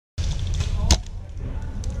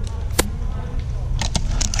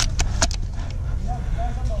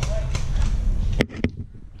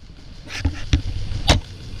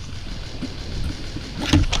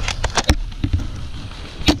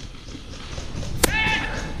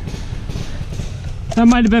That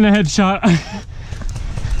might have been a headshot.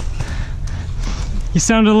 You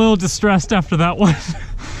sounded a little distressed after that one.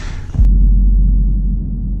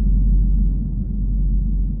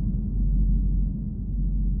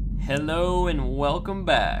 Hello and welcome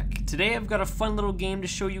back. Today I've got a fun little game to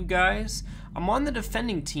show you guys. I'm on the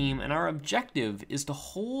defending team and our objective is to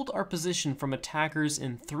hold our position from attackers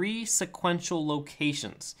in 3 sequential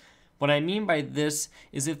locations. What I mean by this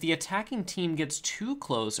is if the attacking team gets too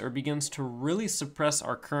close or begins to really suppress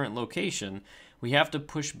our current location, we have to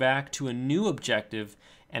push back to a new objective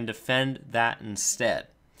and defend that instead.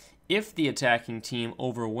 If the attacking team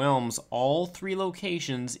overwhelms all 3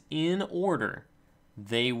 locations in order,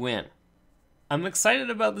 they win. I'm excited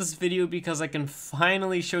about this video because I can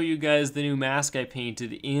finally show you guys the new mask I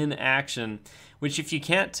painted in action, which if you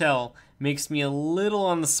can't tell, makes me a little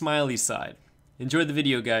on the smiley side. Enjoy the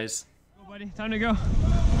video, guys. Go, buddy. Time to go. Well,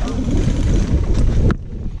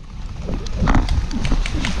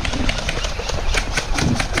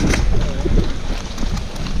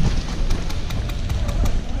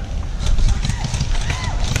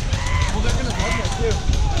 they're gonna love that too.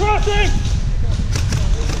 Crossing!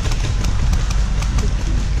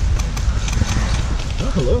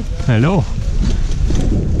 Oh, hello. Hello.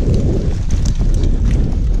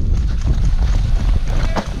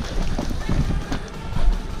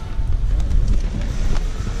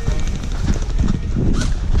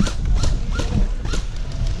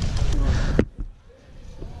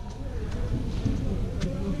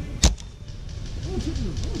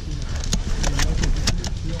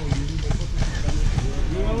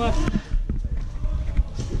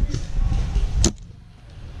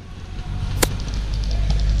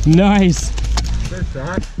 Nice. Good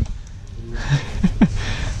shot.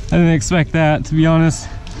 I didn't expect that, to be honest.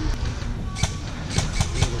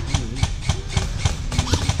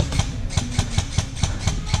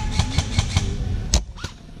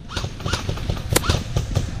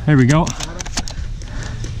 There we go.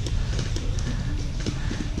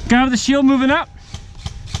 Got the shield moving up.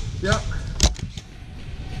 Yep.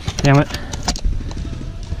 Damn it.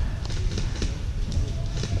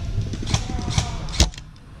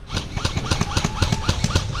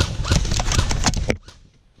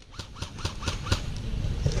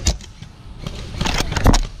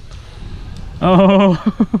 Oh,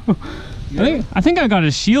 I think I got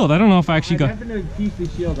his shield. I don't know if I actually got. Definitely piece the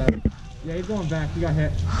shield out. Yeah, he's going back. He got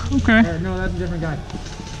hit. Okay. Or, no, that's a different guy.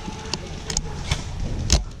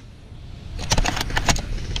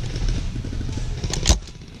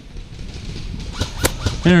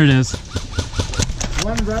 There it is.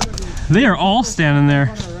 One brother. They are all standing there.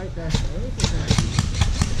 Right there.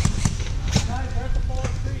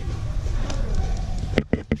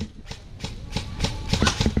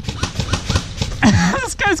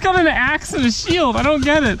 This guy's got an axe and a shield. I don't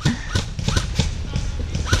get it.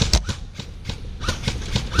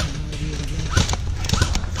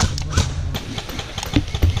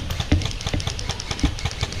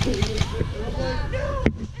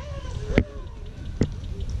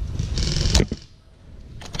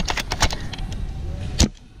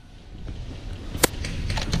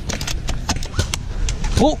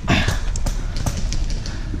 Oh.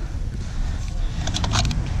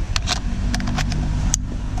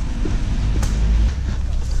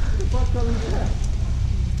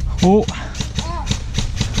 Oh.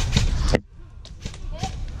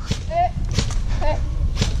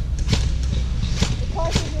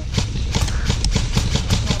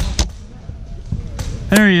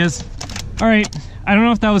 There he is. All right. I don't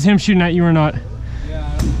know if that was him shooting at you or not.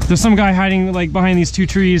 Yeah. There's some guy hiding like behind these 2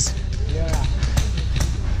 trees. Yeah.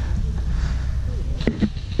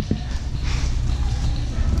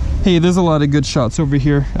 Hey, there's a lot of good shots over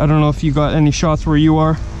here. I don't know if you got any shots where you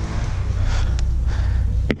are.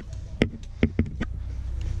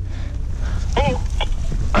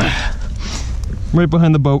 Right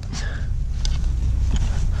behind the boat.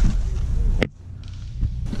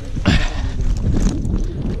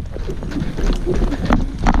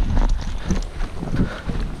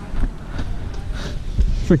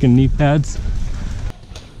 Freaking knee pads.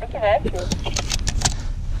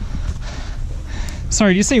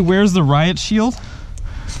 Sorry, did you say where's the riot shield?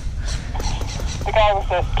 The guy was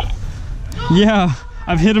this. Yeah,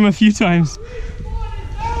 I've hit him a few times.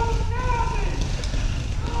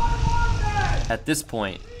 At this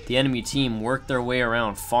point, the enemy team worked their way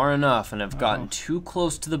around far enough and have gotten too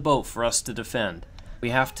close to the boat for us to defend.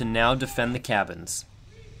 We have to now defend the cabins.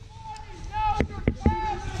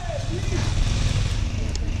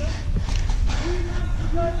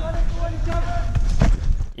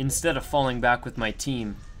 Instead of falling back with my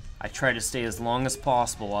team, I try to stay as long as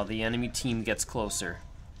possible while the enemy team gets closer.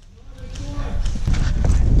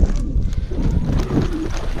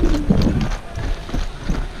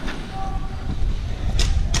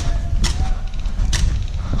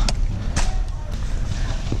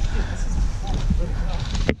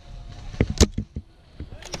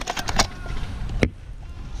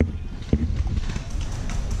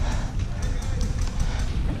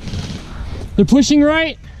 They're pushing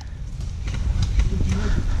right.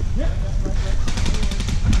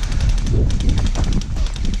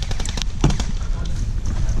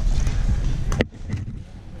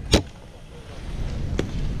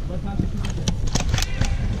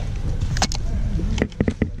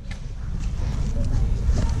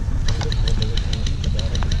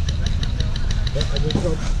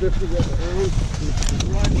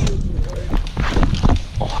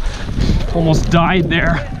 Oh, almost died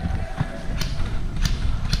there.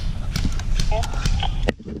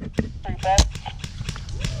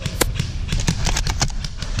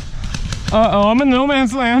 Uh-oh, I'm in no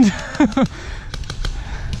man's land.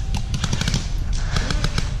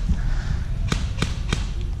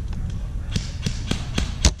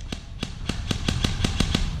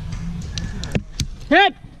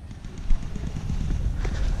 Hit!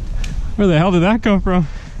 Where the hell did that come from?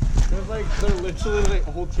 There's like, they're literally like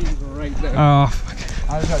a whole team right there. Oh, fuck.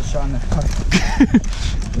 I just got shot in the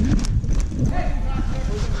heart.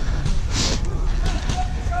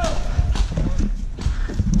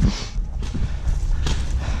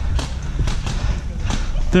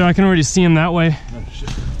 There, I can already see him that way. Oh, shit.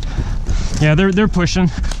 Yeah, they're pushing.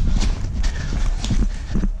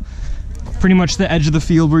 Pretty much the edge of the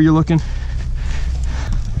field where you're looking.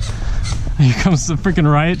 Here comes the freaking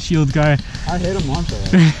riot shield guy. I hit him once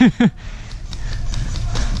already.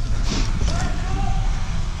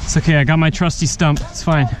 It's okay, I got my trusty stump. It's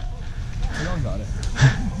fine. We all got it.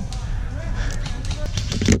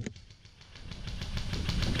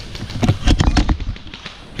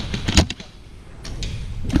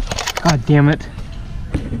 God damn it.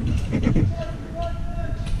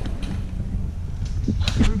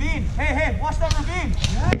 Ravine! Hey, watch that ravine!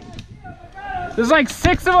 There's like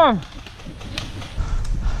 6 of them.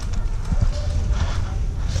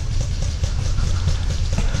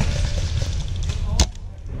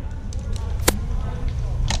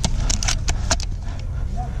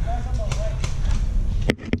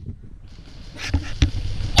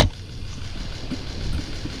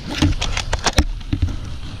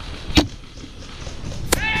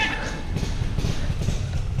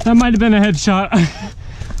 That might have been a headshot.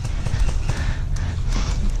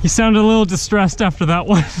 You sounded a little distressed after that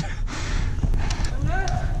one.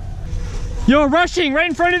 Yo, rushing right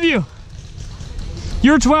in front of you.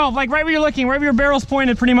 You're 12, like right where you're looking, right where your barrel's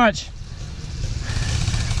pointed pretty much.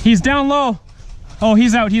 He's down low. Oh,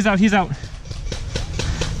 he's out.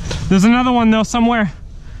 There's another one though, somewhere.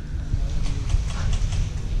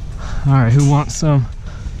 All right, who wants some?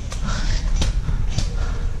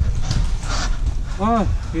 Oh,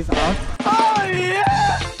 he's out. Oh yeah!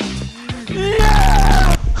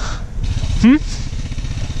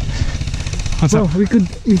 What's So up? we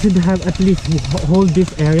should have at least hold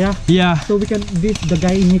this area Yeah, so we can the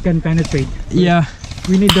guy in here can penetrate. yeah.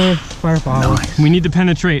 We need the firepower. We need to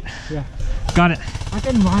penetrate. Yeah. Got it. I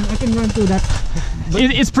can run through that.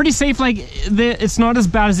 It's pretty safe, like, it's not as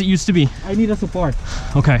bad as it used to be. I need a support.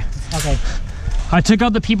 Okay. Okay. I took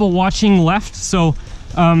out the people watching left, so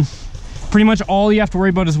pretty much all you have to worry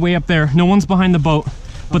about is way up there. No one's behind the boat,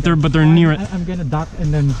 but they're near it. I'm gonna duck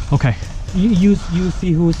and then Okay. you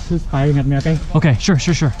see who's firing at me, okay? Okay, sure.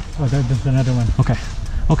 Oh, there's another one. Okay.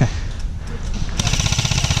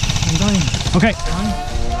 I'm going. Okay.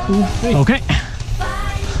 1, 2, 3. Okay.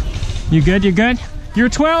 You good? You're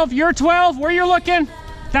 12, where you're looking.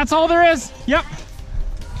 That's all there is. Yep.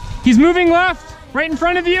 He's moving left, right in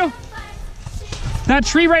front of you. That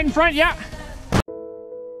tree right in front, yeah.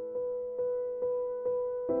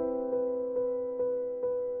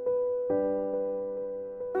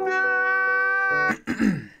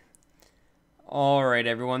 Alright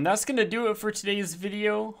everyone, that's gonna do it for today's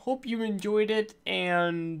video. Hope you enjoyed it,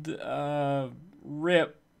 and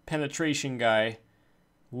RIP penetration guy.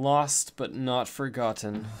 Lost but not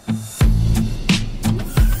forgotten.